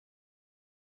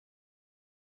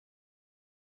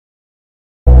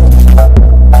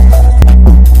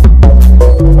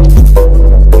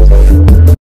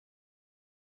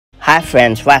Hi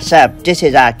friends, what's up? This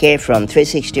is RK from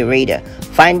 360 Reader.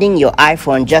 Finding your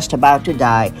iPhone just about to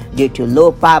die due to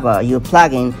low power, you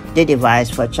plug in the device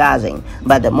for charging.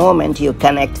 But the moment you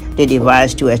connect the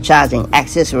device to a charging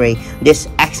accessory, this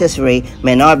accessory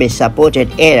may not be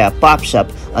supported error pops up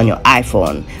on your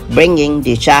iPhone, bringing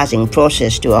the charging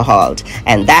process to a halt.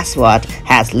 And that's what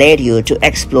has led you to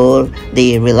explore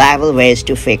the reliable ways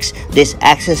to fix this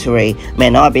accessory may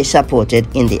not be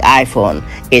supported in the iPhone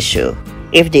issue.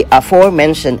 If the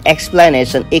aforementioned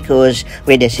explanation echoes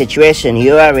with the situation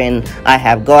you are in, I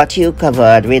have got you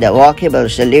covered with workable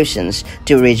solutions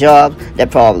to resolve the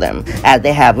problem. As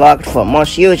they have worked for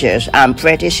most users, I'm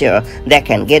pretty sure they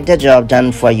can get the job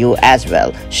done for you as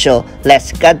well. So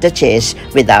let's cut the chase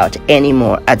without any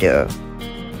more ado.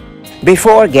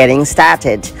 Before getting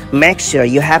started, make sure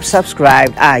you have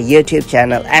subscribed our YouTube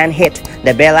channel and hit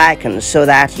the bell icon so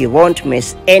that you won't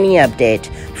miss any update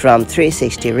from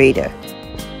 360 Reader.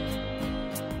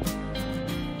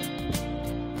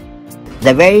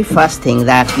 The very first thing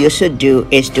that you should do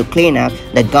is to clean up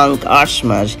the gunk or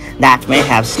smudge that may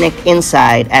have sneaked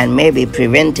inside and may be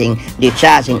preventing the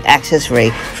charging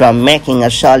accessory from making a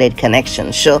solid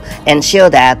connection. So ensure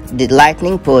that the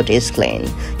lightning port is clean.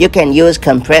 You can use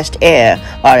compressed air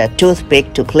or a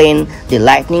toothpick to clean the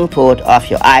lightning port of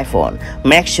your iPhone.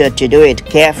 Make sure to do it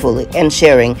carefully,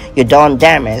 ensuring you don't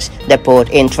damage the port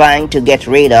in trying to get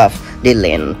rid of the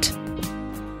lint.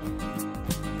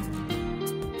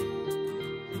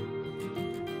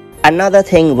 Another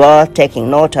thing worth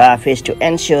taking note of is to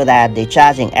ensure that the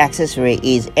charging accessory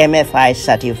is MFi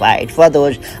certified. For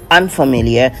those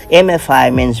unfamiliar,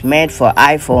 MFi means made for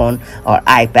iPhone or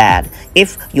iPad.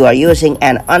 If you are using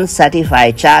an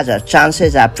uncertified charger,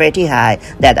 chances are pretty high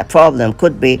that the problem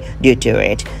could be due to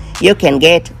it. You can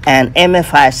get an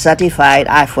MFi certified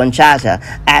iPhone charger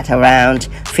at around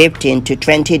 $15 to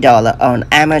 $20 on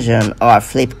Amazon or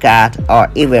Flipkart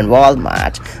or even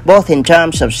Walmart. Both in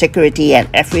terms of security and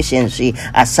efficiency,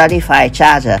 a certified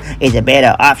charger is a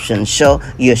better option, so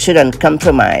you shouldn't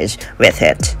compromise with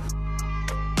it.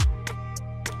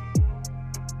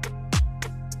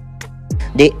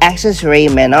 The accessory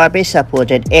may not be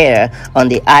supported error on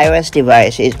the iOS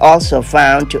device is also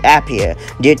found to appear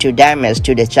due to damage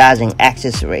to the charging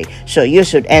accessory. So you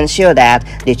should ensure that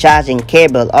the charging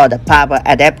cable or the power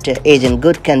adapter is in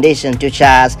good condition to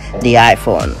charge the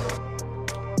iPhone.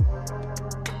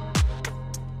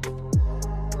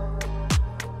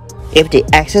 If the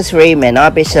accessory may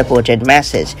not be supported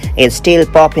message is still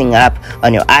popping up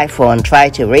on your iPhone, try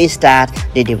to restart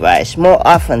the device. More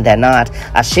often than not,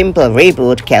 a simple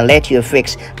reboot can let you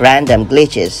fix random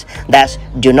glitches. Thus,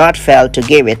 do not fail to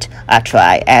give it a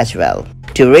try as well.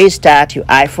 To restart your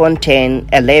iPhone 10,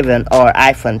 11 or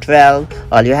iPhone 12,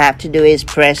 all you have to do is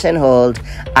press and hold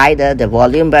either the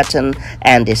volume button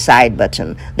and the side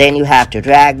button. Then you have to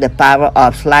drag the power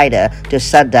off slider to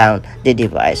shut down the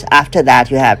device. After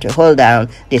that, you have to hold down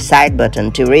the side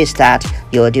button to restart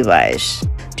your device.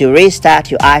 To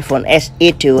restart your iPhone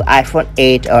SE to iPhone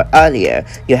 8 or earlier,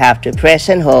 you have to press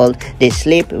and hold the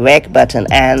sleep wake button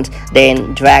and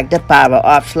then drag the power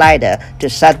off slider to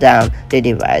shut down the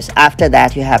device. After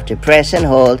that, you have to press and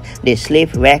hold the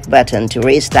sleep wake button to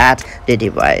restart the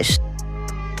device.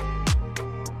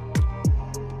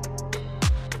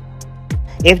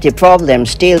 If the problem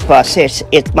still persists,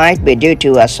 it might be due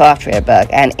to a software bug,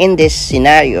 and in this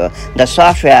scenario, the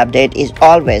software update is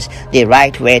always the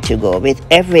right way to go. With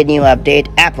every new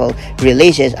update, Apple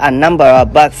releases a number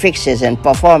of bug fixes and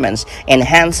performance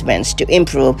enhancements to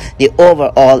improve the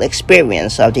overall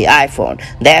experience of the iPhone.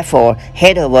 Therefore,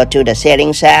 head over to the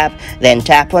Settings app, then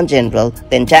tap on General,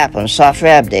 then tap on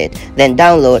Software Update, then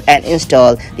download and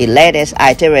install the latest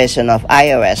iteration of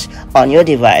iOS on your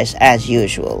device as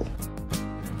usual.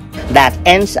 That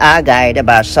ends our guide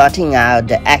about sorting out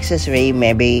the accessory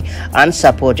may be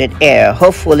unsupported error.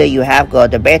 Hopefully you have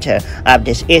got the better of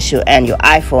this issue and your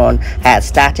iPhone has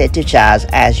started to charge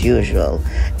as usual.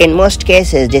 In most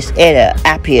cases, this error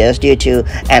appears due to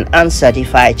an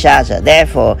uncertified charger.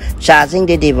 Therefore, charging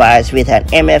the device with an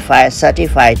MFi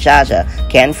certified charger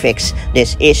can fix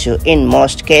this issue in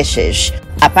most cases.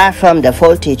 Apart from the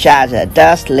faulty charger,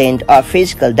 dust, lint or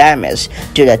physical damage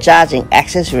to the charging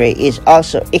accessory is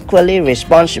also equally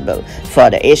responsible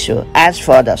for the issue. As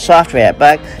for the software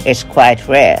bug, it's quite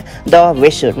rare, though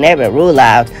we should never rule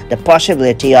out the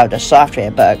possibility of the software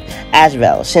bug as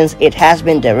well, since it has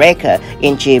been the raker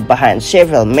in chief behind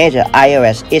several major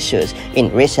iOS issues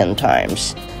in recent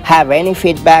times. Have any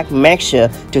feedback, make sure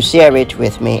to share it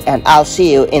with me, and I'll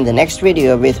see you in the next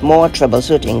video with more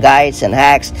troubleshooting guides and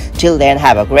hacks. Till then,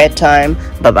 have a great time.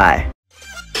 Bye bye.